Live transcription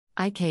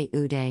Ike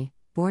Ude,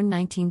 born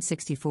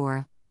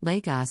 1964,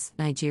 Lagos,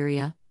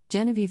 Nigeria,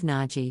 Genevieve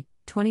Naji,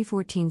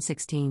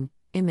 2014-16,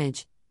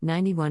 image,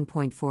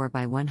 91.4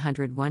 by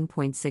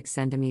 101.6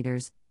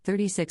 centimeters,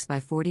 36 by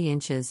 40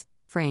 inches,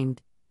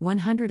 framed,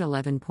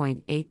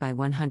 111.8 by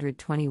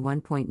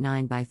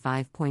 121.9 by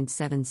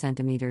 5.7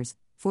 centimeters,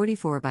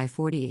 44 by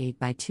 48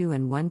 by 2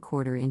 and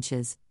 1/4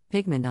 inches,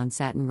 pigment on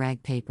satin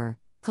rag paper,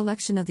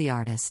 collection of the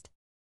artist.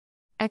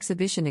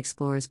 Exhibition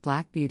explores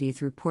Black beauty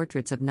through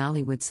portraits of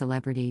Nollywood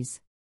celebrities.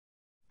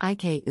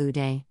 Ike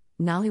Ude,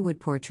 Nollywood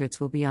portraits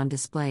will be on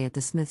display at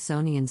the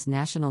Smithsonian's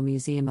National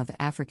Museum of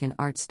African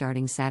Art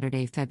starting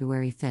Saturday,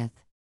 February 5.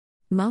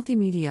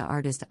 Multimedia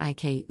artist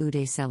Ike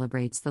Ude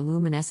celebrates the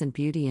luminescent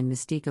beauty and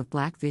mystique of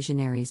Black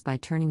visionaries by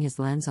turning his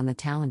lens on the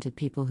talented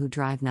people who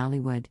drive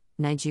Nollywood,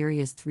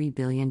 Nigeria's $3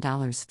 billion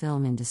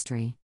film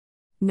industry.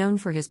 Known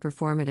for his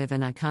performative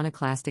and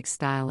iconoclastic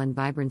style and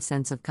vibrant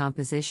sense of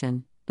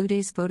composition,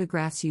 Ude's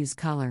photographs use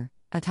color,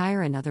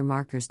 attire and other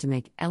markers to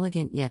make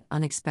elegant yet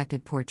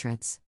unexpected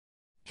portraits.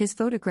 His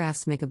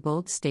photographs make a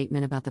bold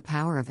statement about the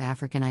power of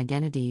African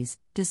identities,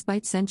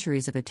 despite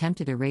centuries of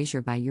attempted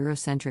erasure by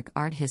Eurocentric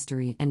art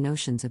history and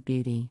notions of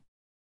beauty.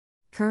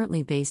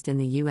 Currently based in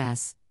the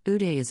U.S.,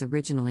 Ude is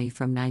originally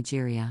from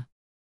Nigeria.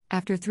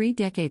 After 3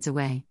 decades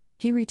away,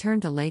 he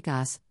returned to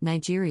Lagos,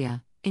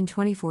 Nigeria, in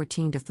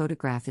 2014 to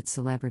photograph its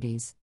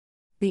celebrities.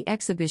 The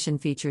exhibition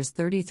features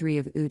 33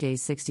 of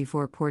Ude's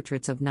 64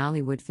 portraits of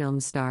Nollywood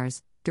film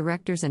stars,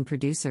 directors and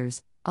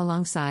producers,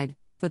 alongside,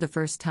 for the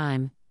first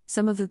time,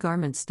 some of the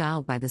garments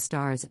styled by the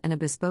stars and a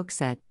bespoke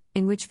set,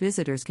 in which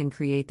visitors can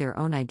create their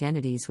own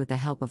identities with the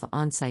help of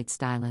on-site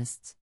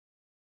stylists.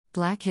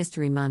 Black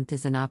History Month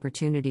is an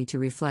opportunity to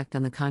reflect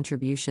on the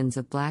contributions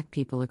of Black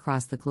people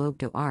across the globe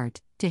to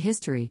art, to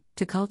history,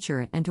 to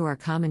culture and to our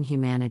common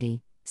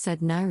humanity,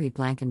 said Nairi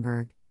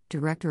Blankenberg,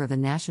 director of the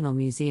National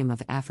Museum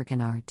of African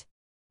Art.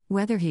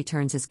 Whether he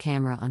turns his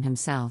camera on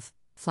himself,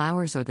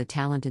 flowers or the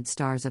talented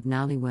stars of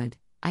Nollywood,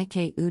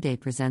 Ike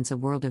Ude presents a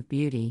world of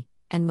beauty,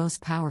 and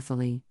most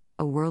powerfully,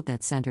 a world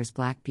that centers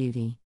Black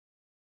beauty.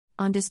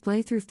 On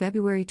display through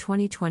February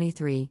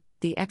 2023,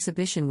 the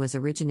exhibition was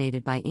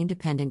originated by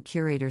independent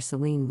curator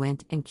Celine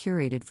Wendt and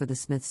curated for the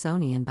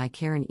Smithsonian by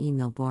Karen E.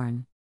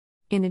 Milbourne.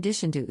 In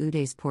addition to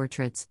Ude's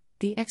portraits,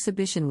 the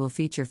exhibition will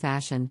feature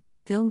fashion,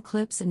 film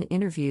clips and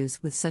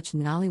interviews with such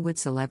Nollywood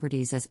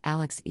celebrities as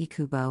Alex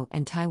Ekubo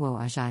and Taiwo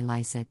Ajay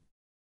Lycett.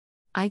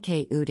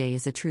 Ike Ude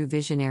is a true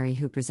visionary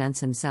who presents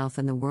himself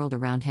and the world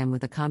around him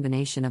with a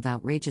combination of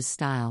outrageous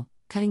style,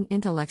 cutting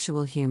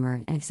intellectual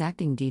humor and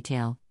exacting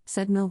detail,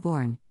 said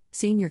Milbourne,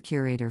 senior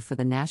curator for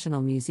the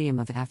National Museum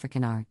of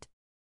African Art.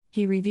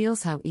 He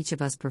reveals how each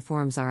of us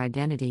performs our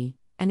identity,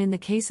 and in the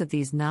case of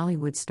these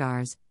Nollywood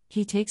stars,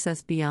 he takes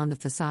us beyond the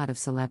facade of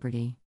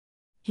celebrity.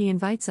 He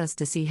invites us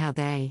to see how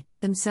they,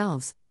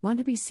 themselves, want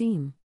to be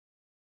seen.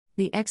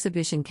 The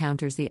exhibition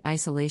counters the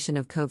isolation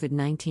of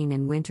COVID-19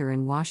 and winter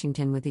in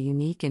Washington with a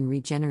unique and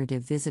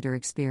regenerative visitor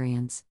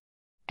experience.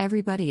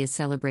 Everybody is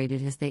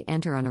celebrated as they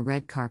enter on a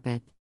red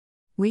carpet.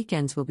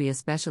 Weekends will be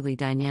especially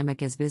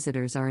dynamic as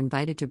visitors are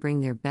invited to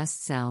bring their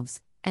best selves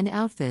and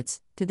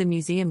outfits to the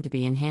museum to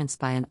be enhanced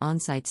by an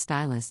on-site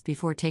stylist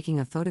before taking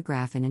a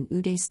photograph in an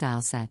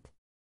Ude-style set.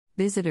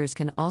 Visitors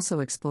can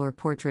also explore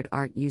portrait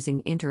art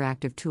using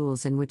interactive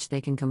tools in which they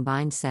can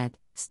combine set,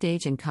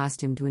 stage and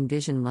costume to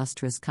envision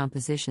lustrous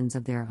compositions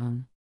of their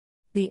own.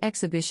 The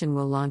exhibition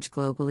will launch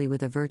globally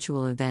with a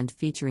virtual event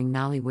featuring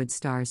Nollywood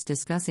stars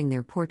discussing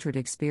their portrait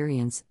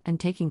experience and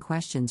taking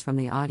questions from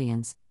the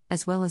audience,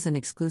 as well as an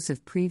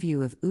exclusive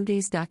preview of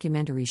Ude's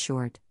documentary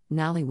short,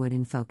 Nollywood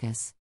in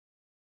Focus.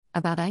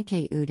 About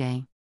Ike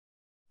Ude.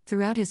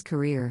 Throughout his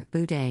career,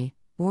 Ude,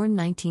 born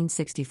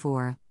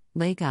 1964,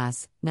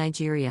 Lagos,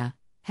 Nigeria,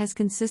 has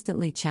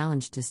consistently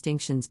challenged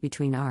distinctions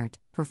between art,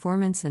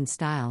 performance and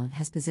style and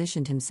has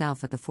positioned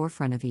himself at the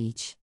forefront of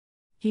each.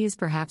 He is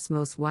perhaps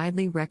most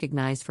widely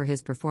recognized for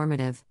his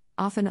performative,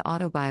 often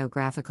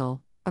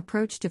autobiographical,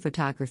 approach to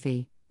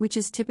photography, which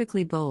is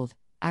typically bold,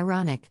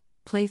 ironic,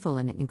 playful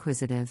and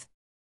inquisitive.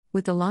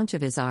 With the launch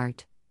of his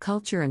art,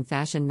 culture and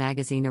fashion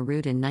magazine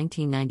Arud in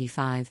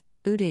 1995,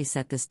 Ude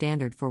set the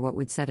standard for what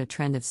would set a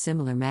trend of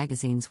similar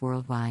magazines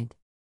worldwide.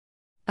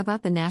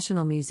 About the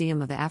National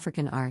Museum of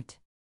African Art.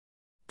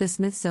 The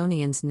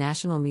Smithsonian's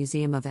National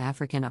Museum of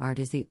African Art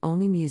is the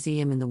only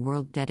museum in the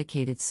world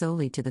dedicated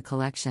solely to the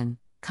collection,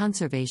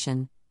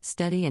 conservation,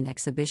 study and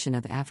exhibition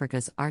of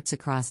Africa's arts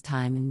across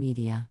time and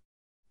media.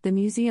 The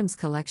museum's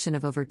collection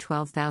of over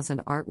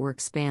 12,000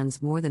 artworks spans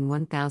more than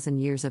 1,000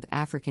 years of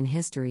African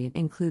history and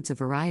includes a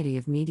variety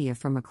of media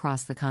from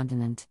across the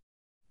continent.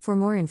 For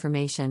more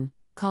information,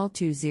 call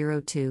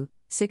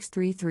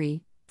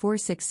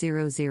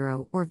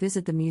 202-633-4600 or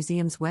visit the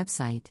museum's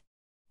website.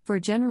 For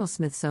general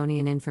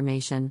Smithsonian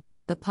information,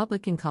 the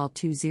public can call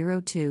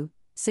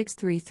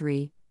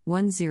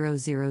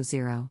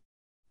 202-633-1000.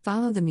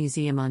 Follow the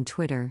museum on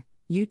Twitter,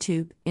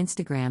 YouTube,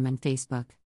 Instagram, and Facebook.